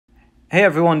Hey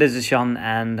everyone, this is Jan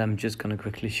and I'm just going to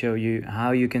quickly show you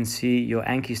how you can see your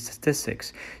Anki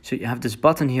statistics. So you have this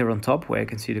button here on top where you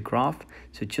can see the graph.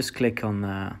 So just click on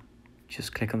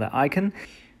the icon.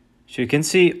 So you can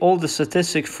see all the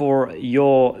statistics for the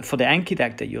Anki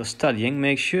deck that you're studying.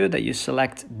 Make sure that you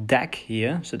select deck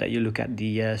here so that you look at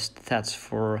the stats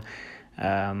for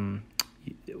of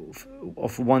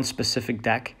one specific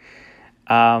deck.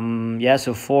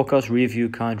 So forecast, review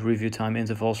count, review time,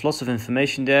 intervals, lots of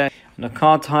information there. On the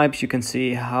card types, you can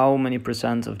see how many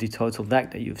 % of the total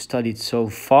deck that you've studied so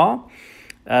far.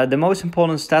 The most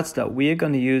important stats that we are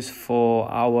going to use for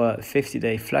our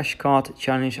 50-day flashcard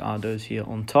challenge are those here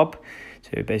on top.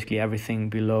 So basically everything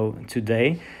below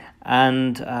today.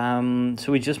 And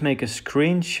so we just make a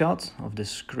screenshot of the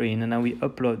screen and then we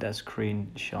upload that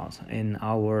screenshot in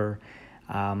our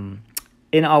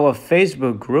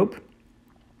Facebook group.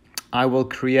 I will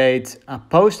create a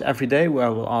post every day where I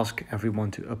will ask everyone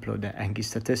to upload their Anki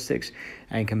statistics,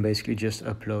 and you can basically just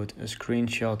upload a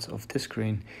screenshot of the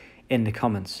screen in the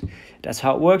comments. That's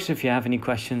how it works. If you have any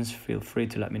questions, feel free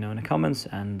to let me know in the comments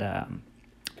and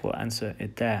we'll answer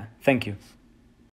it there. Thank you.